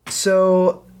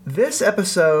So this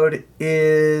episode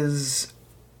is,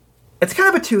 it's kind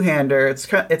of a two-hander.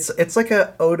 It's like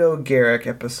a Odo Garrick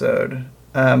episode.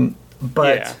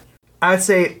 But I would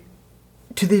say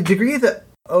to the degree that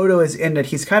Odo is in it,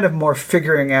 he's kind of more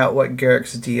figuring out what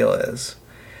Garrick's deal is.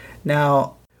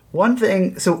 Now, one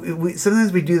thing,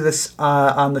 sometimes we do this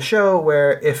on the show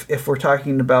where if we're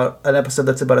talking about an episode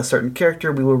that's about a certain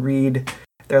character, we will read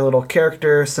their little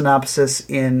character synopsis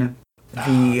in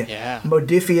the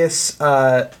Modifius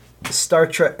Star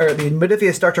Trek, or the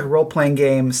Modifius Star Trek role-playing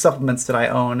game supplements that I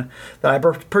own, that I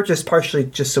purchased partially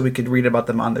just so we could read about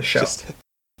them on the show.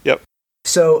 Yep.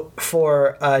 So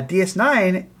for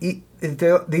DS9,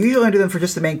 they usually only do them for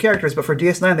just the main characters, but for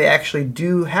DS9 they actually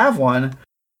do have one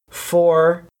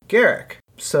for Garrick.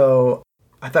 So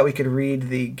I thought we could read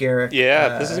the Garrick.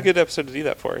 Yeah, this is a good episode to do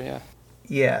that for. Yeah.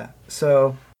 Yeah.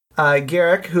 So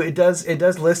Garrick, who it does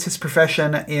list his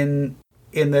profession in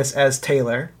this as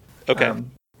tailor. Okay.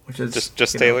 Which is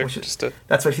just Taylor.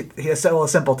 That's what he has. Well, a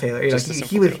simple Taylor.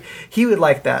 He would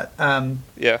like that.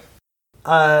 Yeah.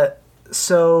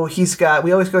 So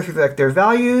we always go through their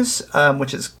values,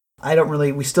 which is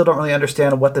we still don't really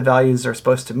understand what the values are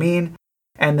supposed to mean.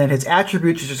 And then his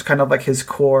attributes, which is kind of like his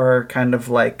core, kind of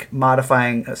like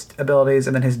modifying abilities,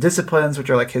 and then his disciplines, which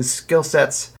are like his skill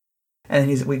sets, and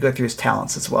then we go through his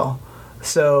talents as well.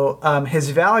 So his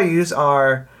values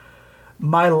are: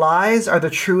 my lies are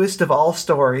the truest of all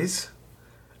stories.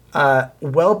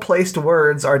 Well-placed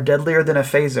words are deadlier than a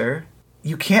phaser.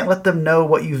 You can't let them know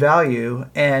what you value,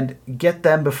 and get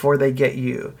them before they get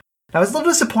you. I was a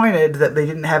little disappointed that they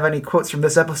didn't have any quotes from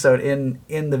this episode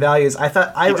in the values. I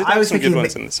thought I was some thinking good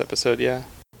ones in this episode. Yeah.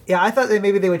 Yeah, I thought that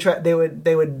maybe they would try. They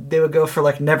would go for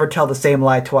like never tell the same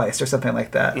lie twice or something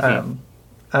like that.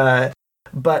 Mm-hmm.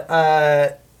 But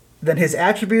then his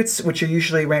attributes, which are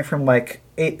usually ranked from like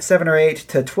 7 or 8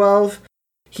 to 12,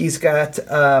 he's got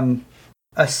a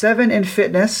 7 in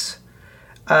fitness.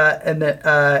 And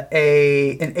an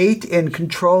 8 in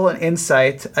control and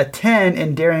insight, a 10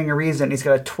 in daring and reason. He's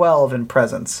got a 12 in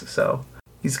presence. So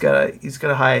he's got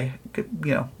a high,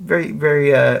 very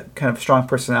very kind of strong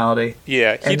personality.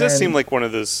 Yeah, he does seem like one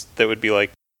of those that would be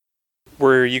like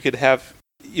where you could have.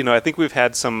 I think we've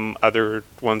had some other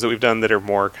ones that we've done that are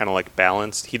more kind of like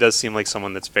balanced. He does seem like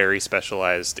someone that's very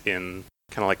specialized in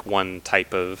kind of like one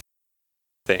type of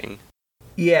thing.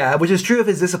 Yeah, which is true of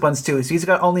his disciplines too. So he's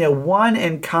got only a 1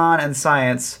 in con and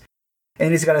science,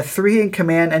 and he's got a 3 in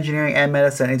command, engineering, and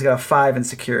medicine. And he's got a 5 in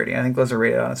security. I think those are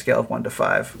rated on a scale of 1 to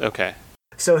 5. Okay.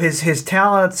 So his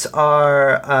talents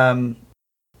are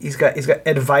he's got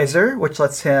advisor, which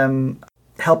lets him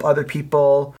help other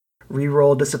people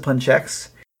reroll discipline checks.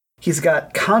 He's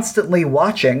got constantly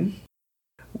watching,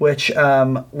 which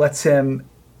lets him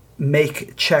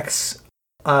make checks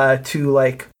to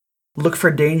like look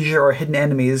for danger or hidden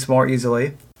enemies more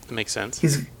easily. That makes sense.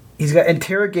 He's got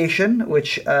interrogation,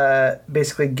 which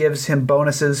basically gives him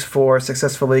bonuses for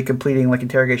successfully completing like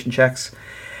interrogation checks.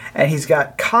 And he's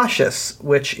got cautious,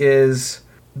 which is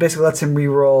basically lets him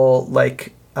reroll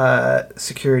like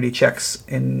security checks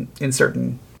in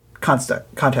certain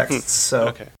contexts. So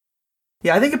okay.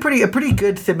 Yeah, I think a pretty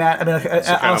good thematic. I mean,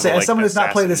 I'll say as someone who's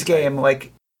not played this game,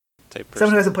 like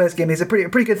someone who hasn't played this game, he's a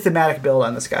pretty good thematic build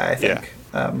on this guy, I think.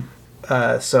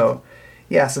 Yeah. So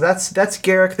that's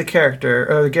Garrick the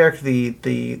character, or Garrick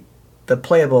the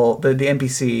playable, the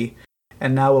NPC,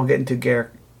 and now we'll get into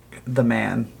Garrick the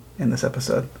man in this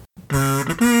episode.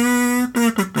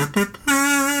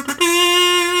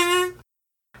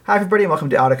 Hi everybody, and welcome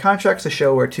to Out of Contracts, a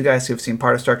show where two guys who have seen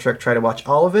part of Star Trek try to watch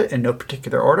all of it in no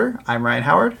particular order. I'm Ryan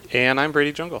Howard. And I'm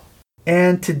Brady Jungle.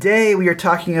 And today we are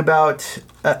talking about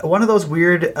one of those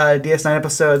weird DS9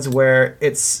 episodes where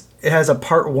it has a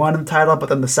part 1 in the title, but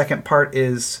then the second part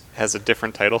has a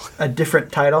different title. A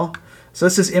different title. So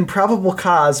this is Improbable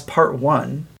Cause Part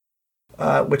 1,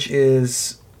 which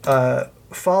is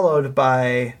followed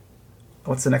by,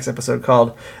 what's the next episode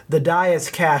called? The Die is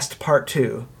Cast Part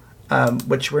 2,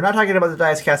 which we're not talking about the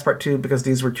Die is Cast Part 2 because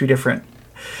these were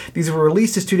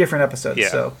released as 2 different episodes. Yeah,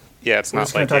 so it's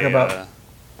not like talk about.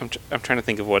 I'm trying to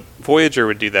think of what Voyager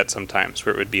would do that sometimes,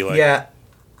 where it would be like a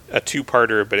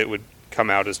 2-parter, but it would come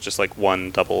out as just like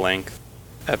one double-length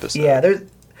episode. Yeah,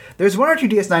 there's 1 or 2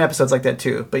 DS9 episodes like that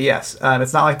too, but yes,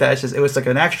 it's not like that. It was like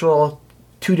an actual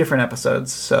 2 different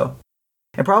episodes. So,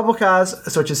 Improbable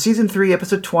Cause, which is season 3,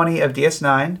 episode 20 of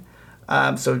DS9.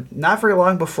 So not very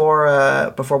long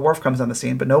before Worf comes on the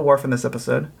scene, but no Worf in this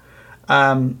episode.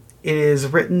 It is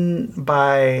written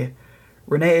by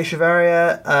Renee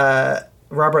Echevarria,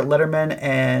 Robert Lederman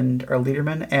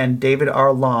and David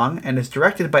R. Long, and is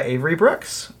directed by Avery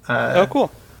Brooks. Oh,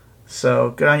 cool.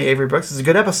 So good on you, Avery Brooks. It's a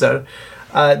good episode.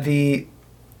 The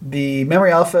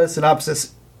Memory Alpha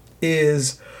synopsis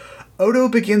is Odo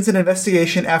begins an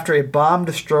investigation after a bomb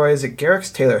destroys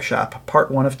Garrick's tailor shop, part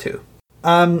 1 of 2.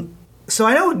 So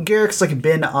I know Garrick's like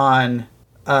been on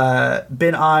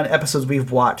episodes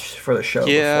we've watched for the show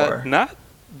before. Not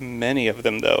many of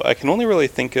them though. I can only really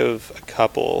think of a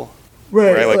couple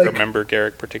where I remember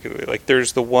Garrick particularly. Like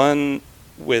there's the one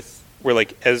where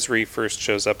like Ezri first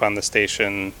shows up on the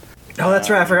station. Oh, that's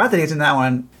right. I forgot that he's in that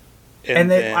one.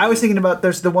 And then I was thinking about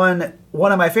there's the one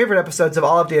of my favorite episodes of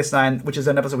all of DS9, which is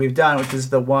an episode we've done, which is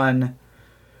the one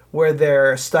where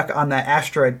they're stuck on that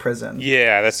asteroid prison.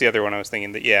 Yeah, that's the other one I was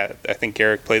thinking. I think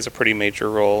Garrick plays a pretty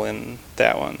major role in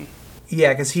that one.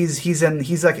 Yeah, because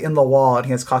he's like in the wall and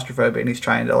he has claustrophobia and he's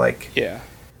trying to like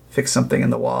fix something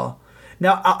in the wall.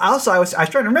 Now, also I was trying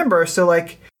to remember. So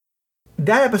like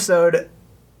that episode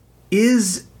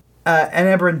is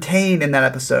Enabran Tain in that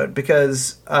episode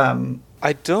because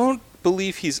I don't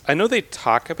believe I know they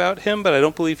talk about him, but I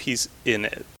don't believe he's in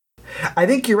it. I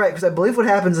think you're right, because I believe what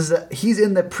happens is that he's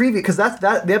in the preview, because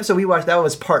the episode we watched, that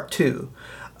was part 2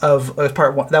 of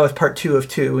part 1. That was part 2 of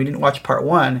 2. We didn't watch part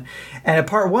 1, and in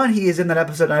part 1 he is in that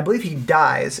episode, and I believe he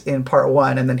dies in part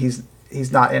 1, and then he's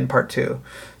not in part 2.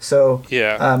 So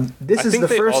this is the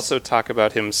first. They also talk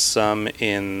about him some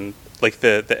in like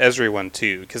the Ezri one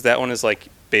too, because that one is like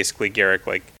basically Garrick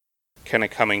like kind of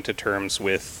coming to terms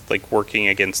with like working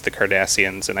against the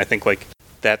Cardassians, and I think like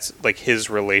that's like his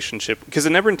relationship, because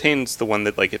Enabran Tain's the one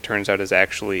that like it turns out is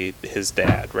actually his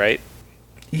dad, right?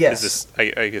 Yes. Is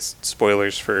this, I guess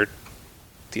spoilers for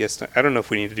DS9. I don't know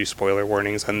if we need to do spoiler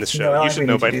warnings on this show. No, you should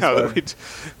know by now that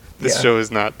this show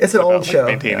is not it's an old show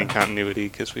maintaining continuity,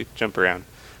 because we jump around.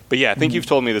 But yeah, I think you've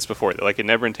told me this before, that like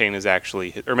Enabran Tain is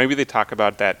actually, or maybe they talk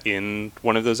about that in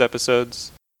one of those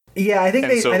episodes. Yeah, I think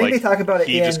they talk about it.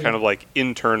 He just kind of like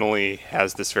internally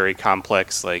has this very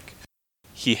complex, like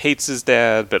he hates his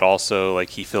dad, but also like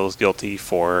he feels guilty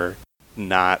for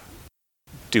not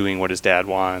doing what his dad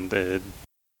wanted.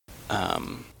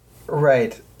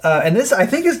 Right, and this I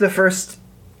think is the first.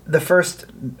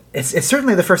 It's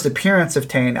certainly the first appearance of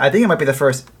Tain. I think it might be the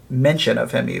first mention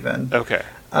of him even. Okay.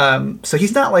 So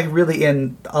he's not like really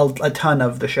in a ton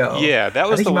of the show. Yeah, that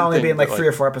was. I think he might only be in like 3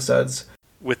 or 4 episodes.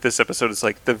 With this episode, it's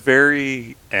like the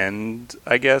very end,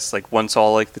 I guess. Like once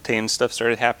all like the Tain stuff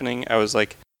started happening, I was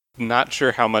like not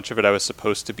sure how much of it I was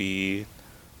supposed to be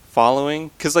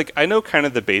following, because like I know kind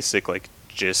of the basic like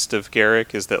gist of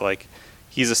Garrick is that like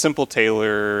he's a simple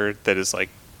tailor that is like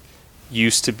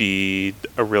used to be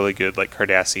a really good like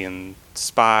Cardassian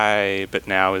spy, but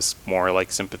now is more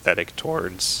like sympathetic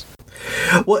towards.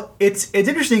 Well, it's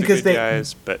interesting because they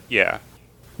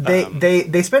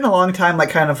spend a long time like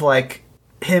kind of like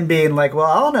him being like, well,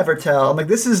 I'll never tell. I'm like,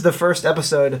 this is the first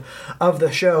episode of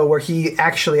the show where he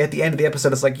actually at the end of the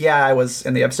episode is like, yeah, I was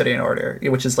in the Obsidian Order,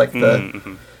 which is like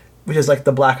which is like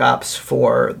the black ops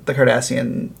for the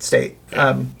Cardassian state.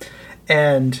 Yeah.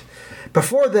 And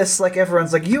before this, like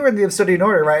everyone's like, you were in the Obsidian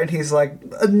Order, right? And he's like,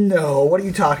 no, what are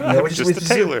you talking about? Which is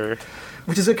tailor.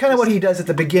 Which is kind of what he does at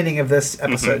the beginning of this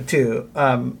episode too.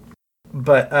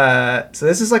 But so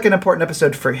this is like an important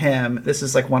episode for him. This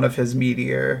is like one of his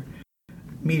meteor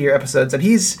episodes, and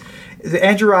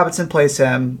Andrew Robinson plays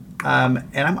him.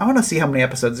 And I want to see how many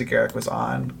episodes that Garrick was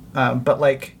on. But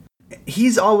like,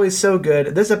 he's always so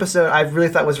good. This episode I really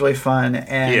thought was really fun,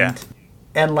 and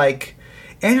like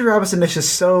Andrew Robinson is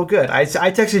just so good. I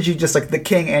texted you just like the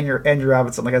king Andrew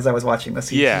Robinson, like as I was watching this.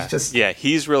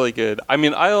 He's really good. I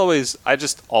mean, I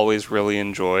just always really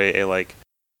enjoy a like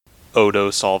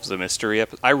Odo solves a mystery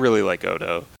episode. I really like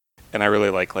Odo, and I really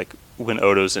like when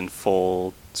Odo's in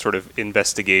full sort of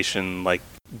investigation, like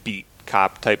beat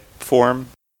cop type form.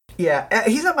 Yeah,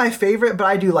 he's not my favorite, but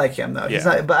I do like him though. He's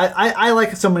not, but I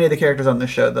like so many of the characters on the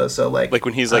show though. So like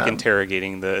when he's like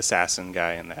interrogating the assassin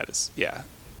guy, and that is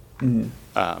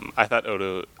I thought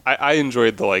Odo. I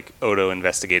enjoyed the like Odo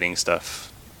investigating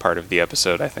stuff part of the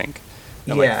episode. I think,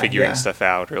 and like figuring stuff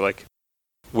out, or like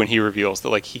when he reveals that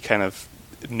like he kind of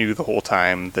knew the whole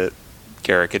time that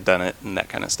Garrick had done it and that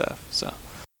kind of stuff. So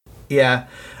yeah,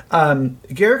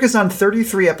 Garrick is on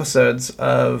 33 episodes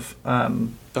of. Oh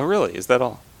really? Is that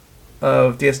all?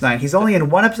 Of DS9. He's only in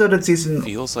 1 episode in season.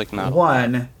 Feels like not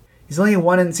 1. He's only in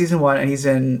 1 in season 1, and he's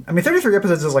in. I mean, 33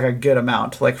 episodes is like a good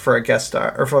amount, like for a guest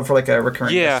star or for like a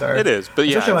recurring guest star. Yeah, it is. But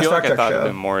especially I feel like I thought of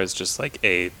him more as just like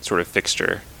a sort of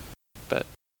fixture. But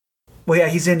well, yeah,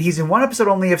 he's in 1 episode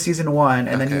only of season 1,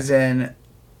 and then he's in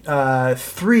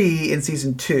 3 in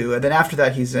season 2, and then after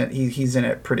that he's in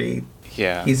it pretty.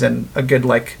 Yeah, he's in a good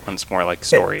like. One's more like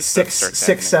story. 6,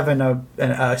 7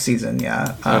 a season.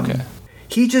 Yeah. Okay.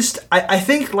 he just I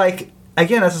think like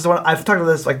again, this is one I've talked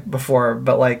about this like before,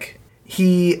 but like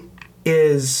he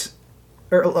is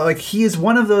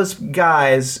one of those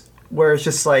guys where it's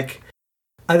just like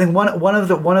I think one of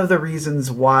the reasons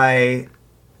why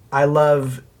I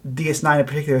love DS9 in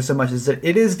particular so much is that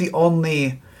it's the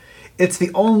only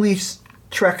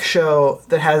Trek show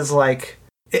that has like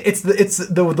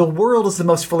the world is the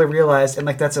most fully realized, and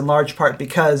like that's in large part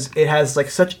because it has like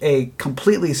such a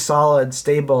completely solid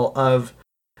stable of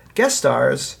guest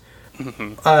stars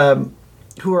who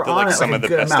are on it. Some like of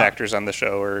the best actors on the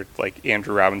show are like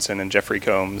Andrew Robinson and Jeffrey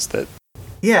Combs. Andrew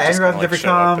Robinson, Jeffrey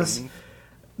Combs,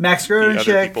 Max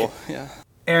Grodinchik,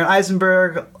 Aaron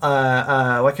Eisenberg.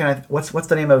 What's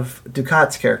the name of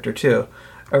Ducat's character too?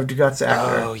 Or Ducat's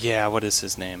actor. Oh yeah, what is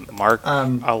his name? Mark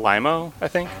Alaimo, I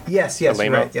think. Yes,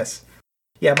 Alaimo. Right, yes.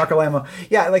 Yeah, Mark Alaimo.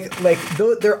 Yeah, like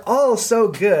they're all so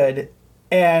good,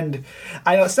 and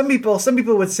I know some people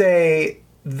would say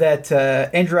that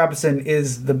Andrew Robinson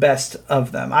is the best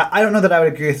of them. I don't know that I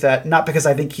would agree with that. Not because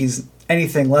I think he's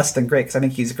anything less than great, because I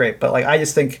think he's great, but like I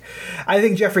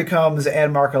think Jeffrey Combs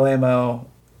and Mark Alaimo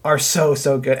are so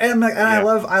good, and I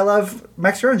love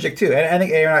Max Grodinchik too, and I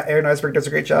think Aaron Eisenberg does a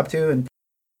great job too, and.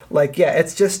 Like, yeah,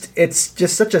 it's just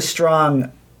such a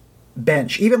strong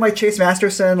bench. Even like Chase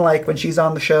Masterson, like when she's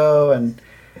on the show, and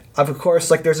of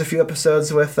course, like there's a few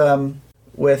episodes with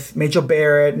Majel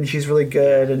Barrett, and she's really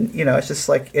good. And you know, it's just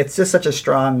such a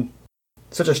strong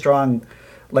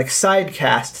like side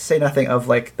cast. To say nothing of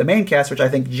like the main cast, which I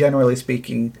think generally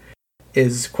speaking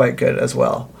is quite good as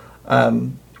well.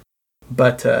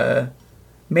 But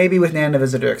maybe with Nana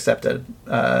Visitor accepted,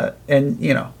 and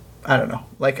you know. I don't know.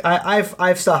 Like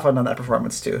I've softened on that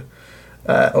performance too,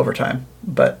 over time.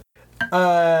 But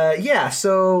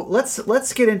so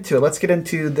let's get into it. Let's get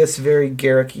into this very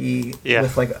Garrick-y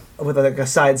with a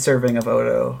side serving of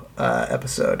Odo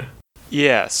episode.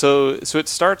 Yeah. So it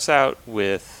starts out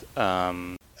with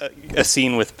a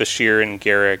scene with Bashir and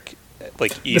Garrick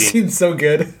like eating. The scene's so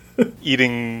good.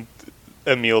 Eating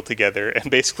a meal together, and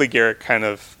basically Garrick kind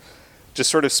of just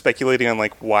sort of speculating on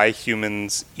like why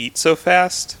humans eat so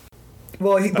fast.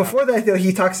 Well, before that, though,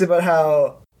 he talks about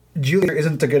how Julia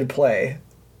isn't a good play.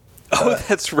 Oh,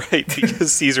 that's right,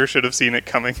 because Caesar should have seen it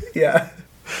coming. Yeah.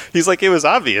 He's like, it was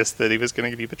obvious that he was going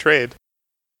to be betrayed.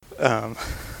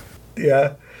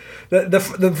 Yeah.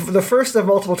 The first of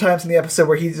multiple times in the episode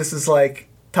where he just is like,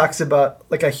 talks about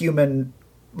like a human,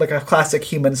 like a classic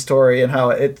human story and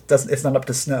how it's not up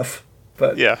to snuff.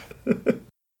 But yeah.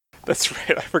 That's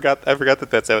right. I forgot that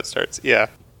that's how it starts. Yeah.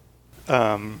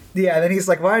 And then he's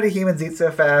like, why do humans eat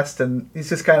so fast? And he's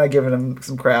just kind of giving him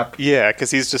some crap. Yeah,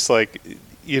 because he's just like,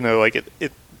 you know, like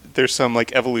there's some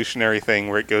like evolutionary thing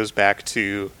where it goes back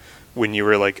to when you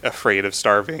were like afraid of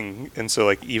starving. And so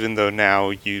like, even though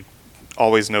now you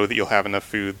always know that you'll have enough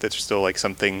food, there's still like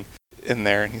something in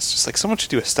there. And he's just like, someone should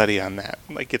do a study on that.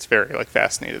 Like, it's very like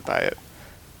fascinated by it.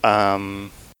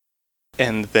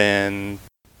 And then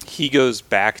he goes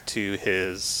back to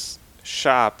his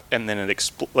shop, and then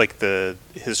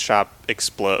his shop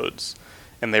explodes,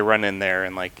 and they run in there,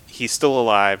 and like he's still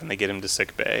alive, and they get him to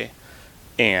sick bay,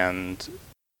 and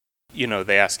you know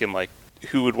they ask him like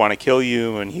who would want to kill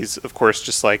you, and he's of course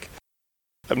just like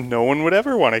no one would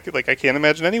ever want to, like I can't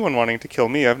imagine anyone wanting to kill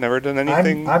me. I've never done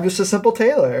anything. I'm just a simple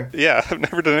tailor. Yeah, I've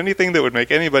never done anything that would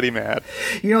make anybody mad.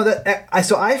 You know that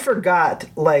I forgot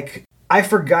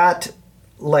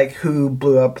who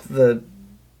blew up the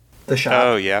shop.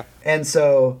 Oh yeah. And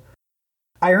so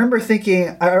I remember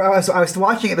thinking I was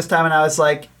watching it this time, and I was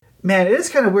like, man, it is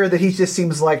kind of weird that he just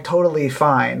seems like totally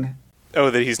fine. Oh,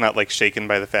 that he's not like shaken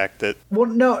by the fact that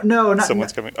not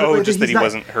someone's coming. Oh, just that he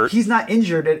wasn't hurt. He's not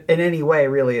injured in any way,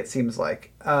 really. It seems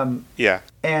like. Yeah.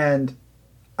 And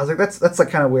I was like, that's like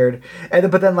kind of weird.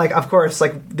 But then like of course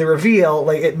like the reveal,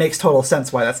 like it makes total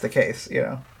sense why that's the case. You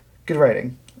know, good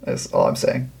writing. That's all I'm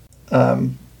saying.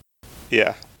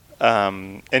 Yeah.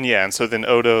 And so then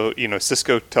Odo, you know,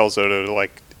 Cisco tells Odo to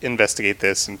like investigate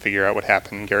this and figure out what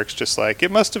happened. Garrick's just like,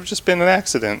 it must have just been an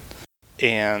accident.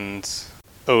 And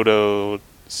Odo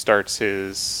starts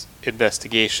his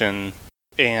investigation,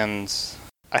 and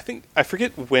I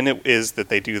forget when it is that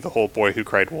they do the whole "Boy Who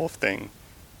Cried Wolf" thing.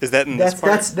 Is that in this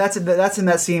part? That's in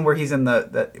that scene where he's in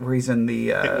the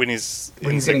when he's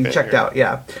getting checked out.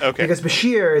 Yeah. Okay. Because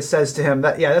Bashir says to him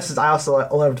that I also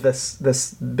loved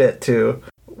this bit too,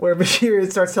 where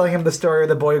Bashir starts telling him the story of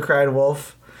the boy who cried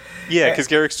wolf. Yeah, because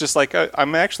Garrick's just like,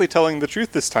 I'm actually telling the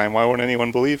truth this time. Why won't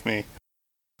anyone believe me?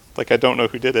 Like, I don't know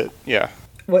who did it. Yeah.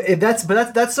 Well,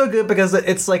 that's so good because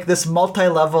it's like this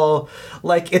multi-level,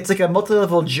 like it's like a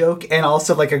multi-level joke and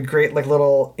also like a great like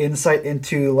little insight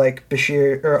into like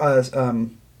Bashir or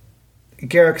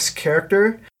Garrick's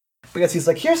character, because he's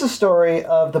like, here's a story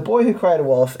of the boy who cried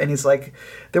wolf, and he's like,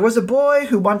 there was a boy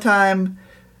who one time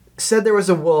said there was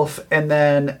a wolf, and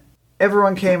then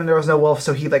everyone came and there was no wolf,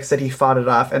 so he like said he fought it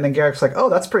off, and then Garrick's like, oh,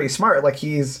 that's pretty smart. Like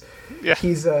he's like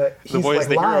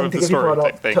lying to get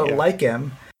people to like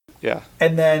him. Yeah.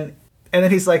 And then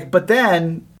he's like, but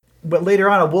later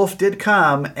on a wolf did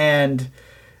come and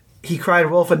he cried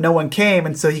wolf and no one came,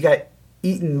 and so he got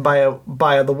eaten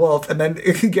by the wolf. And then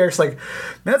Garrick's like,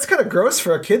 man, that's kind of gross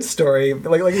for a kid's story.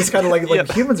 Like it's kind of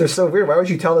like humans are so weird. Why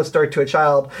would you tell this story to a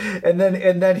child? And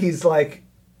then he's like,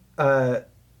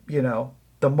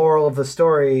 the moral of the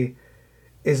story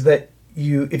is that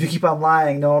if you keep on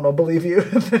lying, no one will believe you.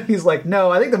 And then he's like,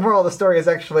 no, I think the moral of the story is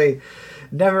actually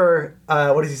never.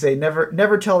 What does he say?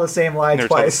 Never tell the same lie never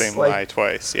twice. Tell the same lie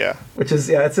twice. Yeah. Which is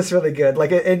it's just really good.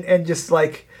 Like and just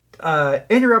like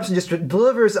interrupts and just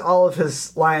delivers all of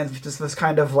his lines with just this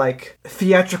kind of like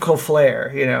theatrical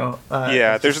flair.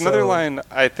 There's another line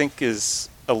I think is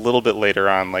a little bit later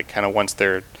on, like kind of once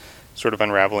they're sort of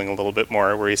unraveling a little bit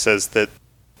more, where he says that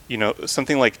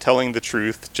something like telling the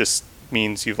truth just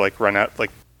means you've run out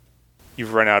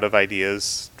of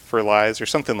ideas for lies or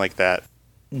something like that.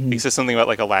 Mm-hmm. He says something about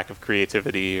like a lack of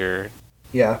creativity, or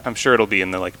I'm sure it'll be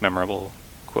in the like memorable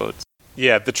quotes.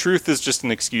 Yeah, the truth is just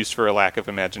an excuse for a lack of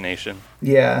imagination.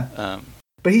 Yeah.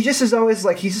 But he just is always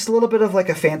like, he's just a little bit of like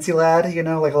a fancy lad,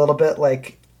 like a little bit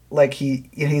like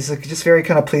he's like just very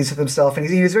kind of pleased with himself, and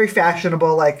he's very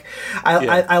fashionable. Like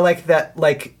I like that.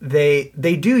 Like they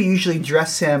do usually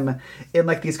dress him in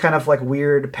like these kind of like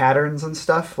weird patterns and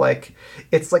stuff. Like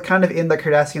it's like kind of in the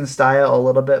Cardassian style a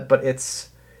little bit, but it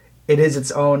is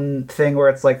its own thing where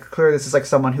it's like clearly this is like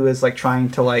someone who is like trying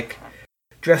to like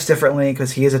dress differently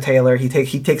because he is a tailor. He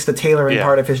takes the tailoring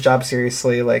part of his job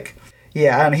seriously. Like I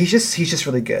don't know, he's just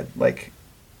really good. Like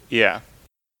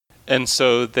And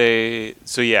so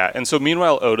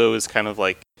meanwhile Odo is kind of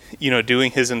like,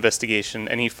 doing his investigation,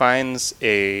 and he finds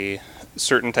a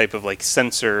certain type of like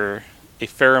sensor, a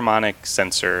pheromonic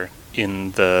sensor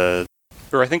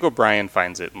or I think O'Brien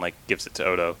finds it and like gives it to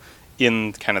Odo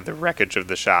in kind of the wreckage of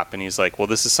the shop. And he's like, well,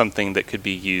 this is something that could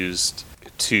be used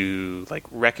to like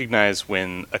recognize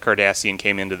when a Cardassian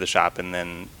came into the shop and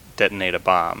then detonate a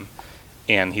bomb.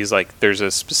 And he's like, there's a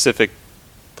specific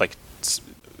like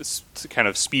kind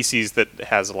of species that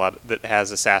has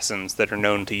assassins that are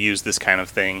known to use this kind of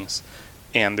things,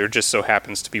 and there just so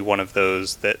happens to be one of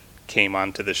those that came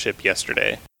onto the ship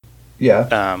yesterday.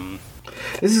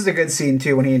 This is a good scene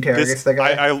too when he interrogates the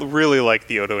guy. I really like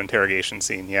the Odo interrogation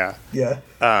scene.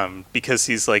 Because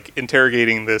he's like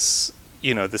interrogating this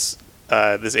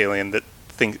this alien that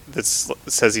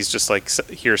says he's just like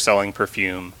here selling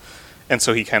perfume. And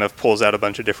so he kind of pulls out a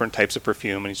bunch of different types of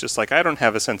perfume, and he's just like, I don't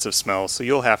have a sense of smell, so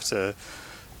you'll have to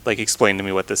like explain to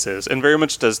me what this is. And very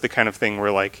much does the kind of thing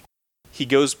where like he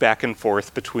goes back and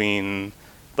forth between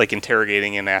like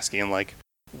interrogating and asking him like,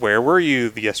 where were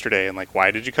you yesterday, and like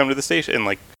why did you come to the station, and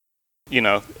like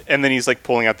and then he's like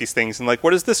pulling out these things and like,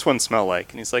 what does this one smell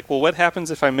like? And he's like, well, what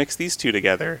happens if I mix these two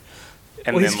together?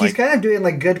 And then he's kind of doing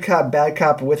like good cop bad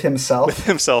cop with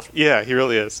himself. Yeah, he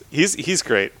really is. He's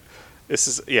great. This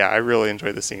is I really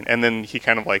enjoy the scene. And then he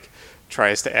kind of like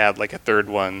tries to add like a third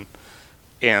one,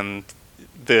 and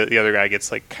the other guy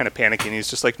gets like kind of panicky, and he's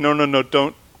just like, no,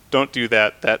 don't do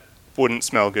that. That wouldn't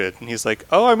smell good. And he's like,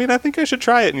 oh, I mean, I think I should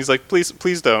try it. And he's like,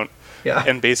 please don't. Yeah.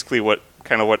 And basically what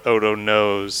Odo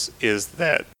knows is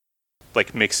that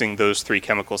like mixing those three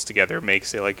chemicals together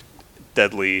makes a like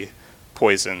deadly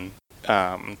poison.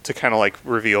 To kind of like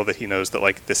reveal that he knows that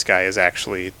like this guy is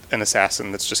actually an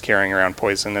assassin that's just carrying around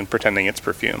poison and pretending it's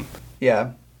perfume.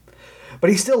 Yeah, but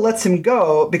he still lets him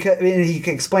go because he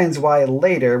explains why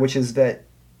later, which is that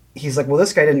he's like, well,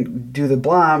 this guy didn't do the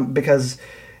bomb because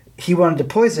he wanted to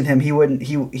poison him. He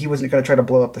wasn't going to try to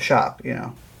blow up the shop,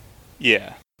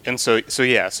 Yeah, and so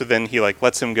then he like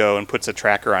lets him go and puts a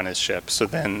tracker on his ship. So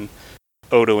then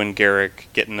Odo and Garrick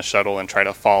get in the shuttle and try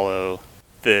to follow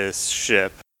this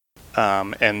ship.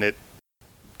 And it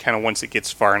kind of, once it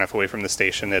gets far enough away from the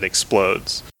station, it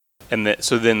explodes. And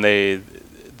so then they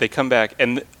come back,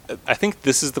 and I think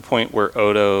this is the point where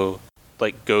Odo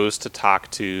like goes to talk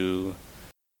to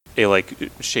a like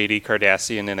shady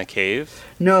Cardassian in a cave.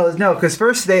 No, because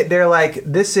first they're like,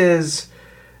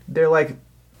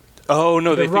 oh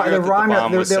no, they figure out that the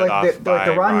bomb was set off by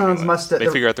the Romulans must. They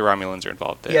figure out the Romulans are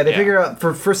involved. Yeah, they figure out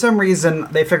for some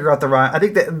reason they figure out the I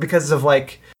think that because of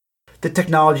like the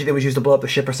technology that was used to blow up the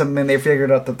ship or something, they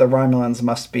figured out that the Romulans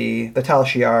the Tal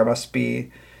Shiar must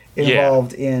be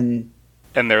involved in.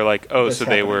 And they're like, oh, so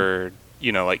happening. They were,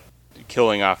 like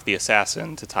killing off the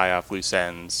assassin to tie off loose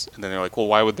ends. And then they're like, well,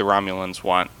 why would the Romulans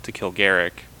want to kill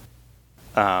Garrick?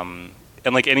 And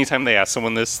like anytime they ask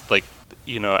someone this, like,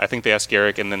 you know, I think they ask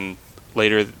Garrick, and then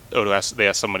later they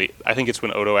ask somebody. I think it's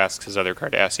when Odo asks his other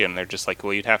Cardassian, and they're just like,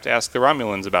 well, you'd have to ask the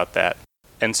Romulans about that.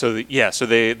 And so so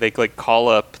they like call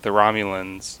up the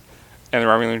Romulans, and the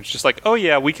Romulans are just like, oh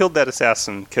yeah, we killed that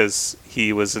assassin because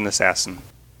he was an assassin.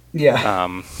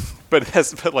 Yeah.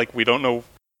 But like we don't know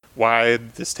why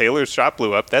this tailor's shop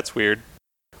blew up. That's weird.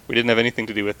 We didn't have anything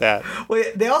to do with that. Well,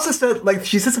 they also said, like,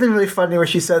 she said something really funny where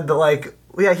she said that, like,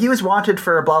 yeah, he was wanted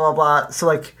for blah, blah, blah. So,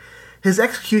 like, his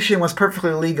execution was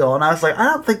perfectly legal. And I was like, I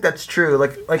don't think that's true.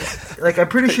 Like I'm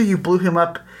pretty sure you blew him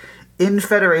up in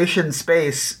Federation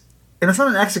space. And it's not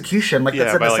an execution. Like,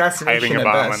 that's an assassination like, hiding a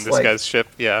bomb best. on this guy's ship.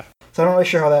 Yeah. So I'm not really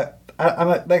sure how that... I'm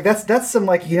like, that's some,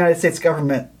 like, United States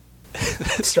government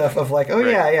stuff of, like, oh,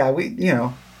 right. yeah, we, you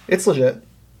know, it's legit.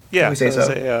 Yeah. We say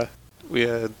so.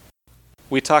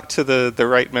 We talked to the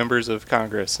right members of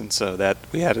Congress, and so that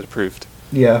we had it approved.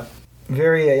 Yeah, a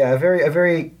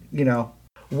very you know,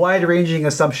 wide-ranging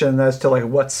assumption as to like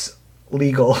what's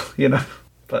legal, you know.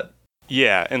 But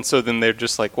yeah, and so then they're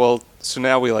just like, well, so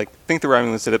now we like think the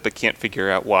Romulans did it, but can't figure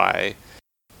out why.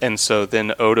 And so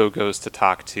then Odo goes to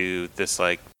talk to this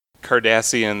like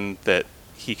Cardassian that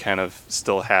he kind of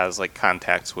still has like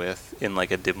contacts with in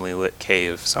like a dimly lit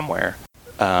cave somewhere.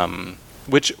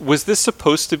 Which was this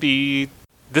supposed to be?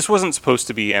 This wasn't supposed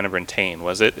to be Enabran Tain,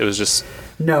 was it? It was just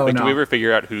no. Do we ever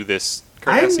figure out who this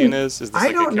Cardassian is? This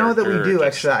I don't know that we do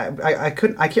actually. I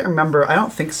can't remember. I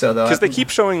don't think so though. Because they keep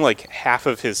showing like half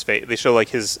of his face. They show like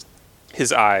his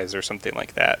eyes or something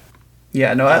like that.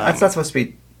 Yeah, no, that's not supposed to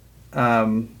be.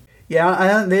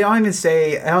 Yeah, they don't even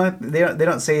say. They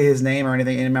don't say his name or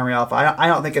anything in Memory Alpha. I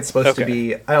don't think it's supposed to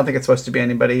be. I don't think it's supposed to be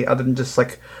anybody other than just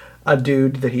like a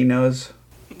dude that he knows.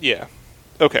 Yeah.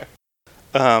 Okay.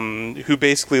 Who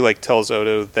basically like tells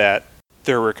Odo that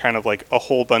there were kind of like a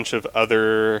whole bunch of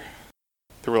there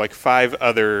were like 5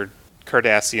 other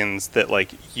Cardassians that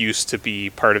like used to be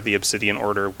part of the Obsidian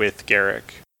Order with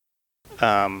Garrick,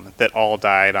 that all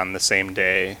died on the same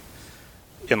day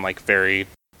in like very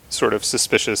sort of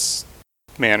suspicious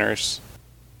manners.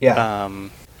 Yeah.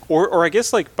 Or I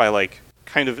guess like by like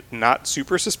kind of not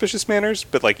super suspicious manners,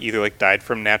 but like either like died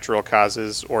from natural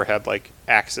causes or had like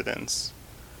accidents.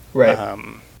 Right.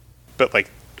 But like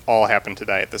all happened to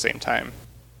die at the same time.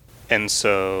 And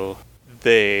so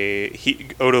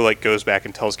Odo like goes back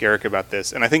and tells Garrick about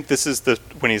this. And I think this is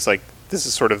when he's like, this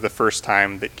is sort of the first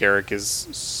time that Garrick is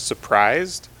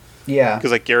surprised. Yeah.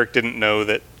 Because like Garrick didn't know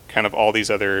that kind of all these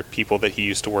other people that he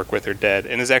used to work with are dead,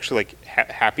 and is actually like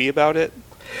happy about it.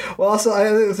 Well,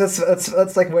 also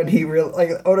that's like when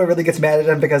Odo really gets mad at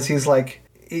him because he's like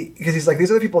these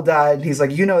other people died, and he's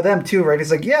like, you know them too, right?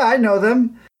 He's like, yeah, I know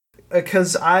them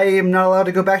because I am not allowed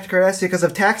to go back to Cardassia because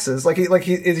of taxes.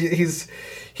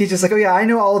 He's just like, oh yeah, I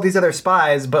know all of these other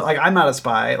spies, but like I'm not a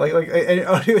spy. And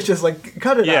Odo was just like,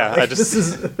 cut it out. Like, this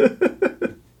is.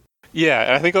 Yeah,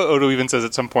 and I think Odo even says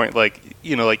at some point, like,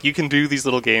 you know, like, you can do these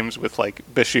little games with, like,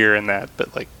 Bashir and that,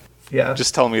 but, like, yeah,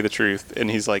 just tell me the truth. And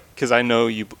he's like, because I know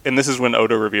you, and this is when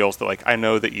Odo reveals that, like, I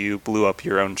know that you blew up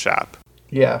your own shop.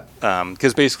 Yeah.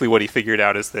 Because basically what he figured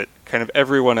out is that kind of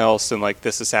everyone else and, like,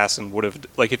 this assassin would have,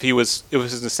 like, if it was an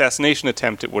assassination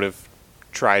attempt, it would have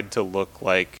tried to look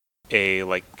like a,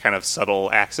 like, kind of subtle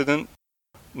accident,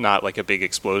 not, like, a big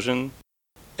explosion.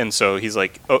 And so he's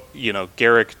like, oh, you know,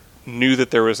 Garrick knew that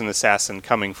there was an assassin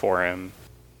coming for him,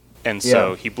 and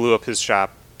so he blew up his shop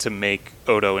to make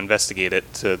Odo investigate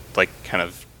it to like kind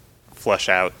of flush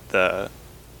out the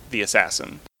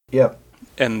assassin. Yep.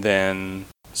 And then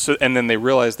they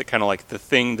realized that kind of like the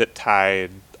thing that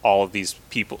tied all of these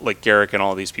people, like Garrick and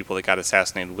all of these people that got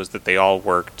assassinated, was that they all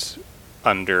worked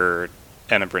under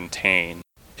Enabran Tain.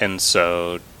 And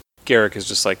so Garrick is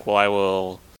just like,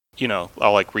 well,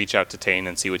 I'll like reach out to Tain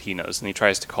and see what he knows. And he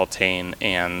tries to call Tain,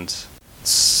 and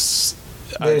is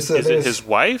it his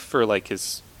wife or like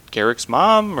his Garrick's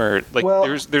mom, or like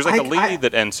there's like a lady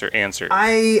that answers.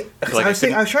 I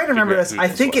was trying to remember this. I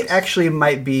think it actually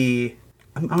might be.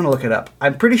 I'm gonna look it up.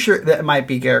 I'm pretty sure that it might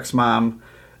be Garrick's mom,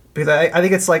 because I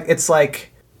think it's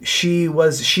like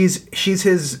she's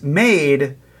his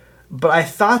maid, but I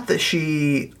thought that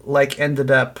she like ended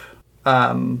up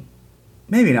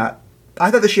maybe not. I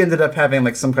thought that she ended up having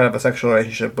like some kind of a sexual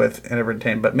relationship with Enabran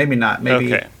Tain, but maybe not.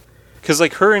 Maybe. Okay. Because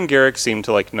like her and Garrick seem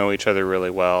to like know each other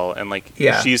really well, and like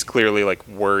she's clearly like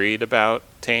worried about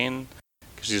Tain,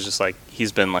 because she's just like,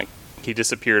 he's been like, he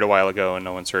disappeared a while ago and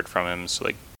no one's heard from him, so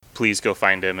like please go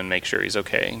find him and make sure he's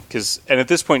okay. And at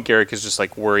this point Garrick is just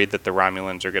like worried that the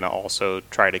Romulans are going to also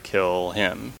try to kill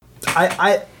him,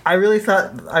 I really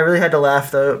had to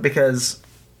laugh though because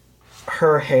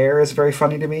her hair is very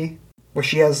funny to me. Where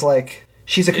she has like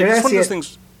she's a Cardassian. It's one of those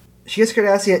things. She's a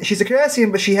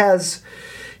Cardassian, but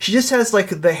she just has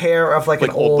like the hair of like an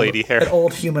old lady hair, an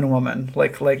old human woman.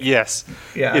 Like yes,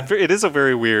 yeah. It is a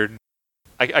very weird.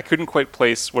 I couldn't quite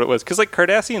place what it was because like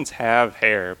Cardassians have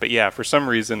hair, but yeah, for some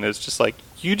reason it's just like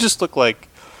you just look like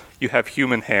you have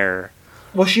human hair.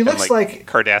 Well, she looks like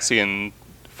Cardassian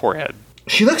forehead.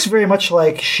 She looks very much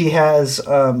like she has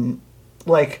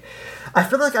like I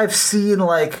feel like I've seen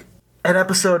like an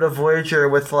episode of Voyager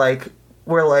with like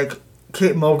where like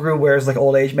Kate Mulgrew wears like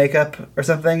old age makeup or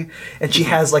something, and she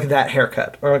has like that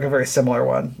haircut or like a very similar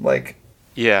one. Like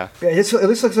it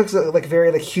looks like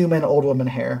very like human old woman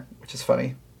hair, which is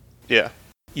funny. Yeah,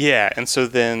 and so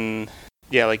then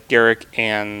like Garak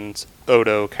and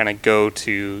Odo kind of go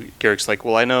to Garak's like,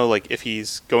 well, I know like if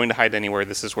he's going to hide anywhere,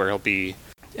 this is where he'll be,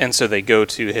 and so they go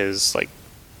to his like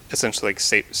essentially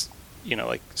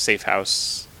like safe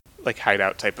house like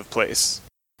hideout type of place.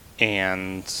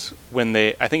 And when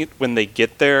they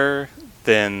get there,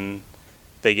 then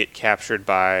they get captured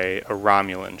by a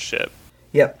Romulan ship.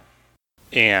 Yep.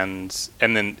 And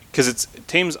then because it's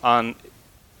Tame's on.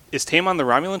 Is Tame on the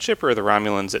Romulan ship, or are the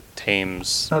Romulans at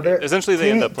Tame's? No, essentially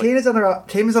they end up like... Tame is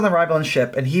on the Romulan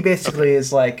ship, and he basically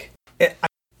is like...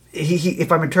 He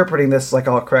if I'm interpreting this like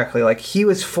all correctly, like he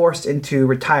was forced into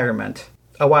retirement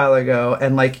a while ago,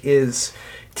 and like is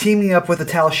teaming up with the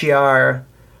Tal Shiar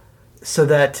so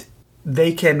that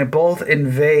they can both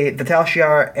invade... The Tal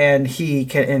Shiar and he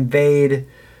can invade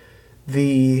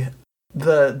the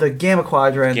Gamma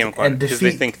Quadrant and defeat... Because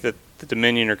they think that the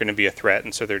Dominion are going to be a threat,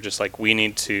 and so they're just like, we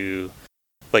need to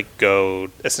like go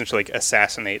essentially like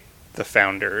assassinate the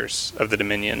founders of the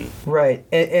Dominion, right?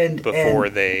 And before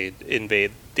they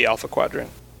invade the Alpha Quadrant.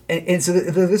 And so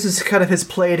this is kind of his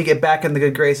play to get back in the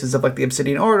good graces of like the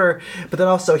Obsidian Order, but then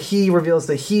also he reveals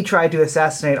that he tried to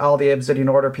assassinate all the Obsidian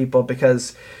Order people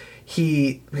because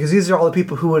these are all the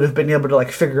people who would have been able to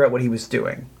like figure out what he was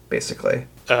doing, basically.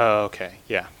 Oh, okay,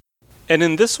 yeah. And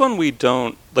in this one, they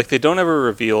don't ever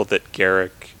reveal that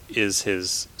Garak is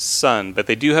his son, but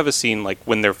they do have a scene, like,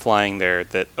 when they're flying there,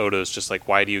 that Odo's just like,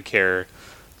 why do you care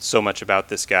so much about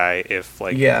this guy if,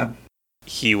 like,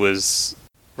 he was,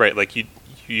 right, like,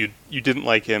 you didn't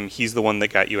like him, he's the one that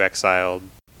got you exiled.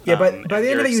 Yeah, but by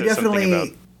the end of it,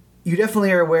 you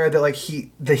definitely are aware that, like,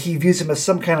 he views him as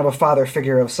some kind of a father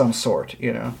figure of some sort,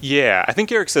 you know? Yeah, I think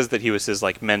Garak says that he was his,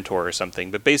 like, mentor or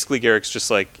something, but basically Garak's just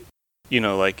like, you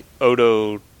know, like,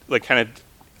 Odo, like, kind of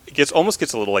almost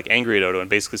gets a little, like, angry at Odo and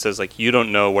basically says, like, you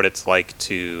don't know what it's like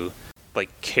to, like,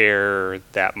 care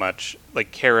that much,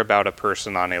 like, care about a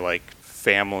person on a, like,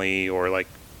 family or, like,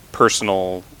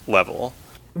 personal level.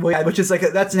 Well, yeah, which is, like,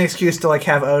 that's an excuse to, like,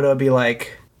 have Odo be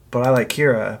like, but I like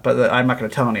Kira, but I'm not going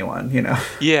to tell anyone, you know?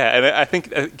 Yeah, and I think,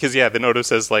 because, then Odo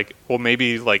says, like, well,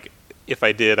 maybe, like, if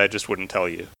I did, I just wouldn't tell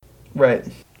you. Right.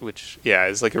 Which,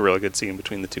 is, like, a really good scene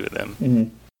between the two of them.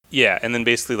 Mm-hmm. Yeah, and then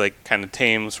basically, like, kind of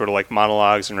Tame sort of, like,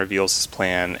 monologues and reveals his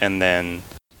plan, and then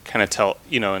kind of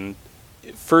and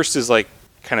first is, like,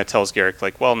 kind of tells Garak,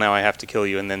 like, well, now I have to kill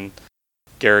you, and then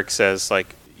Garak says,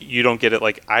 like, you don't get it,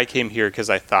 like, I came here because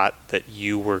I thought that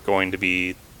you were going to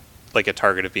be, like, a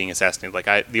target of being assassinated.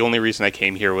 Like, the only reason I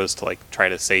came here was to, like, try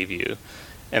to save you.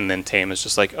 And then Tame is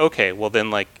just like, okay, well, then,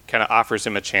 like, kind of offers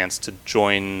him a chance to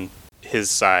join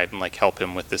his side and, like, help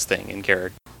him with this thing, and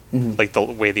Garak, like, the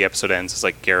way the episode ends is,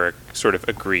 like, Garak sort of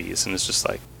agrees, and it's just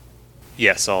like,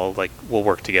 yes, we'll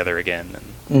work together again,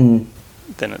 and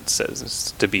then it says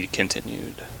it's to be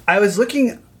continued. I was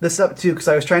looking this up, too, because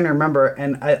I was trying to remember,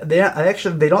 and they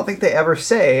don't think they ever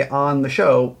say on the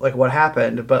show, like, what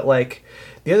happened, but, like,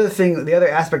 the other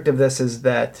aspect of this is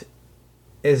that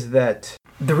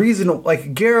the reason,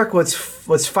 like, Garak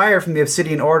was fired from the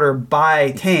Obsidian Order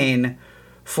by Tane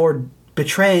for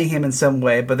betraying him in some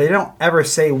way, but they don't ever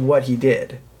say what he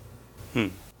did.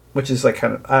 Which is, like,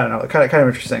 kind of, I don't know, kind of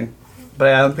interesting. But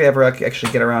I don't think they ever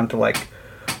actually get around to, like,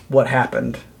 what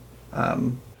happened.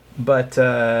 So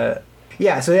it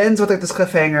ends with, like, this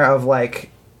cliffhanger of, like,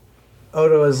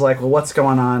 Odo is like, well, what's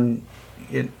going on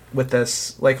with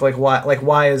this? Like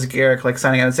why is Garak, like,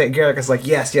 signing out? And say Garak is like,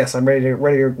 yes, I'm ready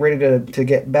to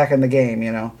get back in the game,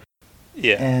 you know?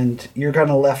 Yeah. And you're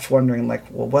kind of left wondering, like,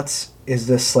 well, is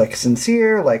this, like,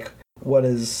 sincere? Like,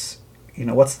 what's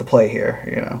the play here,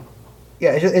 you know?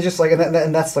 Yeah, it's just like,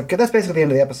 and that's basically the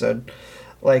end of the episode.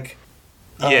 Like,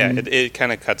 it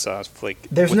kind of cuts off, like,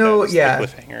 there's no, the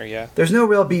cliffhanger, there's no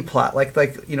real B plot. Like,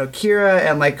 you know, Kira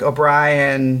and, like,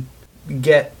 O'Brien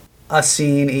get a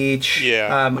scene each.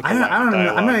 Yeah. Like, I don't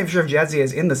know. I'm not even sure if Jadzia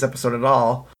is in this episode at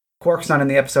all. Quark's not in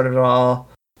the episode at all.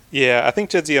 Yeah, I think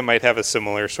Jedzia might have a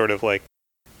similar sort of like,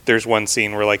 there's one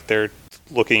scene where like they're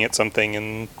looking at something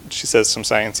and she says some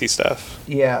sciencey stuff.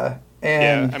 Yeah.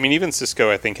 And yeah, I mean, even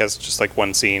Cisco, I think, has just like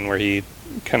one scene where he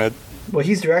kind of... Well,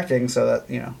 he's directing, so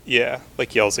that, Yeah,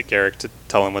 like yells at Garak to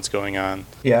tell him what's going on.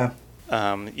 Yeah.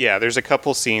 Yeah, there's a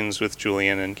couple scenes with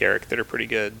Julian and Garak that are pretty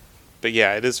good. But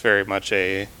yeah, it is very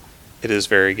very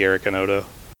Garak and Odo.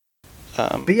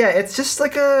 But yeah, it's just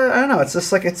like I don't know, it's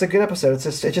just like, it's a good episode.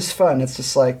 It's just fun. It's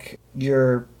just like,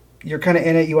 you're kind of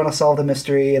in it, you want to solve the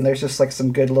mystery, and there's just like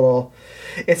some good little...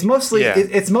 It's mostly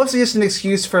just an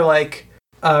excuse for like,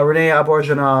 Rene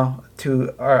Auberjonois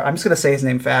I'm just going to say his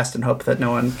name fast and hope that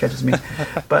no one catches me.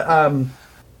 But,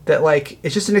 that like,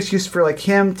 it's just an excuse for like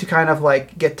him to kind of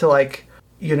like get to like,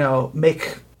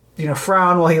 make,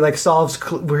 frown while he like solves,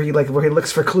 where he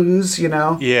looks for clues,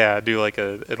 Yeah, do like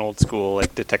an old school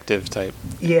like detective type.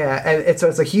 Yeah, and so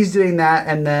it's like he's doing that,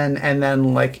 and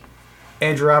then like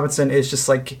Andrew Robinson is just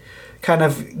like kind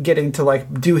of getting to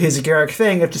like do his Garak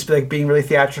thing of just like being really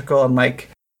theatrical and like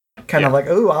kind of like,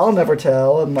 oh, I'll never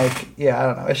tell, and like, yeah, I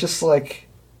don't know. It's just like,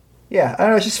 yeah, I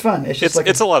don't know. It's just fun. It's just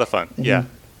it's a lot of fun.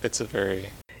 Mm-hmm.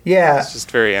 Yeah, it's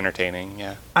just very entertaining.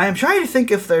 Yeah, I'm trying to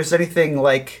think if there's anything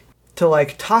like to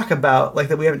like talk about like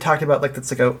that we haven't talked about, like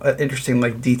that's like an interesting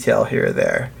like detail here or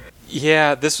there.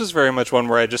 Yeah, this was very much one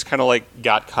where I just kind of like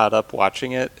got caught up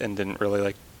watching it and didn't really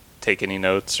like take any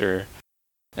notes or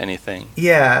anything.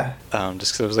 Yeah,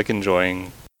 just because I was like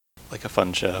enjoying like a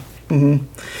fun show. Mm-hmm.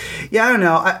 Yeah, I don't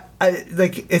know. I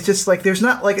like, it's just like there's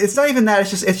not like, it's not even that.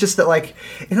 It's just that like,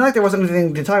 it's not like there wasn't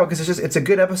anything to talk about, because it's a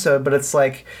good episode, but it's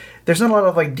like there's not a lot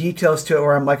of like details to it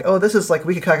where I'm like, oh, this is like,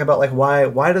 we could talk about like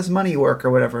why does money work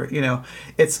or whatever.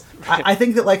 It's I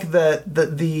think that like the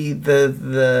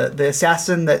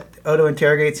assassin that Odo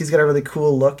interrogates, he's got a really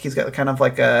cool look. He's got kind of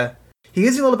like he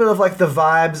gives you a little bit of like the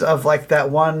vibes of like that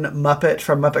one Muppet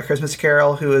from Muppet Christmas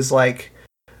Carol who is like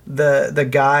the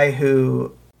guy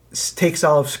who takes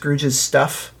all of Scrooge's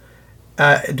stuff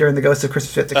during the Ghost of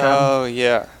Christmas Yet to Come. Oh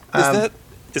yeah,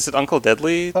 is it Uncle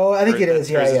Deadly? Oh, I think it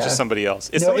is. Yeah, or is it just somebody else?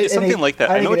 It's something like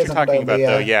that. I know what you're talking about,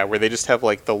 though. Yeah, where they just have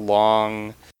like the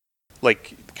long,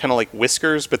 like kind of like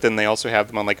whiskers, but then they also have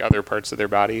them on like other parts of their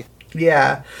body.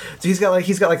 Yeah, so he's got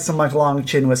like some like long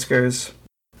chin whiskers.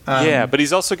 Yeah, but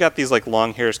he's also got these like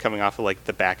long hairs coming off of like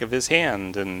the back of his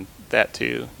hand and that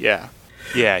too. Yeah.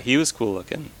 Yeah, he was cool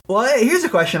looking. Well, here's a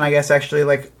question, I guess, actually.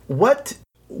 Like, what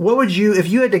would you, if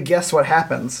you had to guess what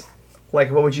happens,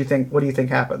 like, what would you think, what do you think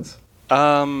happens?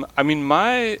 I mean,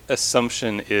 my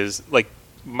assumption is, like,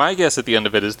 my guess at the end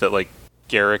of it is that, like,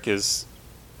 Garak is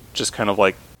just kind of,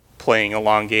 like, playing a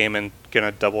long game and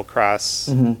gonna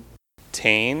double-cross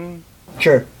Tane.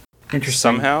 Sure. Interesting.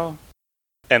 Somehow.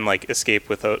 And, like, escape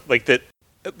with, like, that...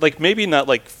 Like, maybe not,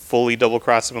 like, fully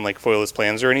double-cross him and, like, foil his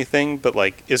plans or anything, but,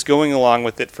 like, is going along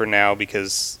with it for now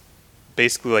because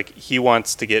basically, like, he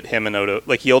wants to get him and Odo...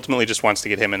 Like, he ultimately just wants to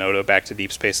get him and Odo back to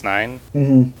Deep Space Nine.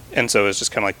 Mm-hmm. And so it's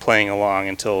just kind of, like, playing along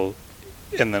until...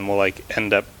 And then we'll, like,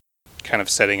 end up kind of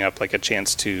setting up, like, a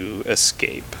chance to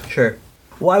escape. Sure.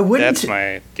 Well, I wouldn't... That's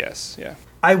my guess, yeah.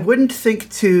 I wouldn't think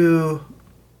to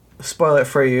spoil it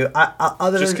for you.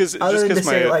 Just because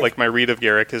my read of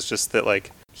Garak is just that, like,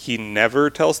 he never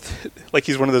tells... Like,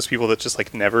 he's one of those people that just,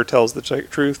 like, never tells the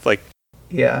truth. Like,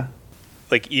 yeah.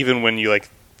 Like, even when you, like,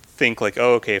 think, like,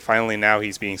 oh, okay, finally now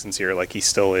he's being sincere, like, he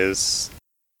still is,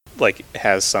 like,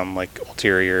 has some, like,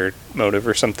 ulterior motive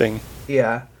or something.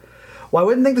 Yeah. Well, I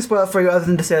wouldn't think to spoil it for you other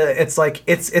than to say that it's, like,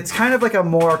 it's kind of, like, a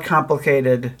more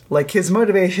complicated... Like, his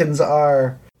motivations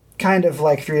are kind of,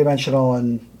 like, three-dimensional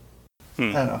and... I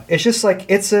don't know. It's just, like,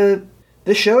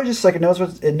 this show just like it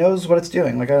knows what it's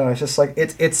doing. Like, I don't know, it's just like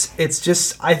it's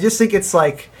just I just think it's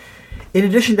like, in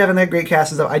addition to having that great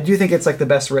cast and stuff, I do think it's like the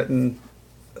best written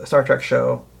Star Trek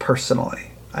show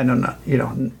personally. I know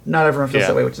not everyone feels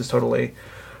that way, which is totally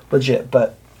legit,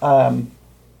 but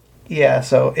yeah.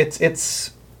 So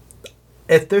it's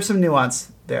there's some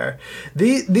nuance there.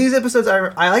 These episodes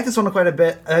I like this one quite a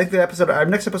bit. I think our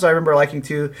next episode I remember liking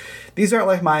too. These aren't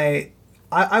like my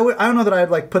I don't know that I'd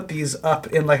like put these up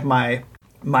in like my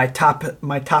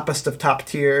toppest of top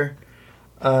tier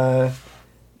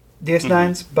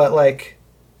DS9s, but like,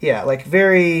 yeah, like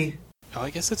very... Oh,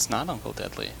 I guess it's not Uncle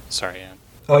Deadly. Sorry, Ann.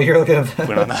 Oh, you're looking at that.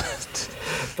 Went on that.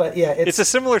 But yeah, it's a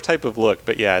similar type of look,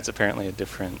 but yeah, it's apparently a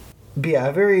different... But yeah,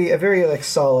 a very like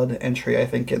solid entry, I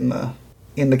think, in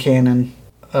the canon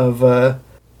of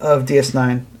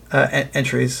DS9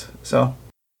 entries. So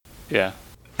yeah.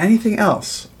 Anything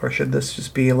else, or should this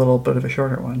just be a little bit of a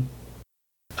shorter one?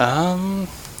 I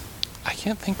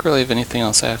can't think really of anything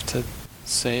else I have to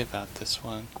say about this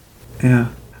one. Yeah.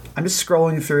 I'm just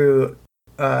scrolling through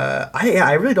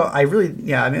I really don't. I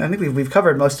mean, I think we've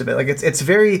covered most of it. Like, it's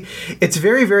very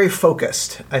very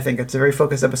focused. I think it's a very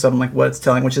focused episode on like what it's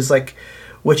telling, which is I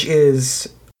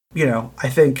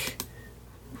think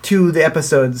to the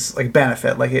episode's like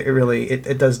benefit. Like, it really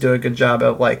does do a good job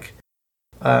of like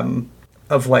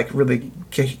really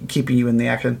keeping you in the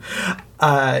action. So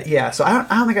I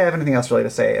don't think I have anything else really to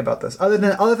say about this other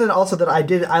than also that I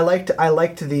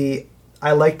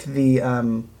liked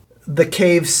the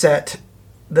cave set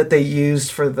that they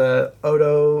used for the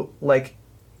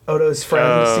Odo's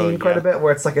friend scene quite a bit,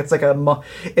 where it's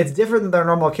different than their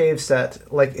normal cave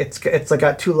set. Like, it's like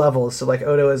got two levels. So like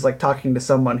Odo is like talking to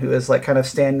someone who is like kind of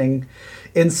standing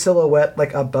in silhouette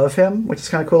like above him, which is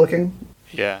kind of cool looking.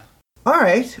 Yeah. All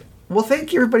right. Well,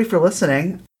 thank you everybody for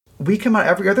listening. We come out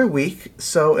every other week,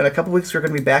 so in a couple weeks we're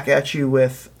going to be back at you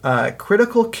with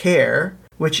Critical Care,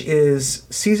 which is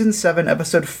Season 7,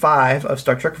 Episode 5 of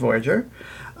Star Trek Voyager.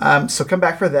 So come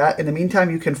back for that. In the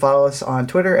meantime, you can follow us on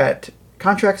Twitter at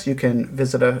Contracts. You can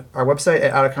visit our website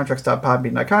at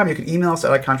outofcontracts.podbean.com. You can email us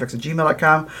at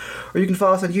outofcontracts@gmail.com. Or you can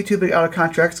follow us on YouTube at Out of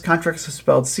Contracts. Contracts is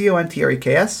spelled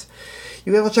CONTREKS.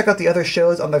 You'll be able to check out the other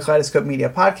shows on the Kaleidoscope Media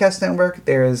Podcast Network.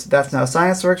 There is That's Now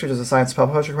Science Works, which is a science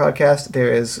publisher podcast.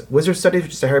 There is Wizard Studies,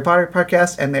 which is a Harry Potter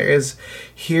podcast. And there is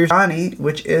Here's Johnny,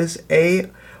 which is a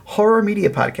horror media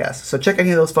podcast. So check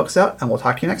any of those folks out, and we'll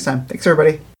talk to you next time. Thanks,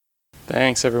 everybody.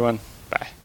 Thanks, everyone. Bye.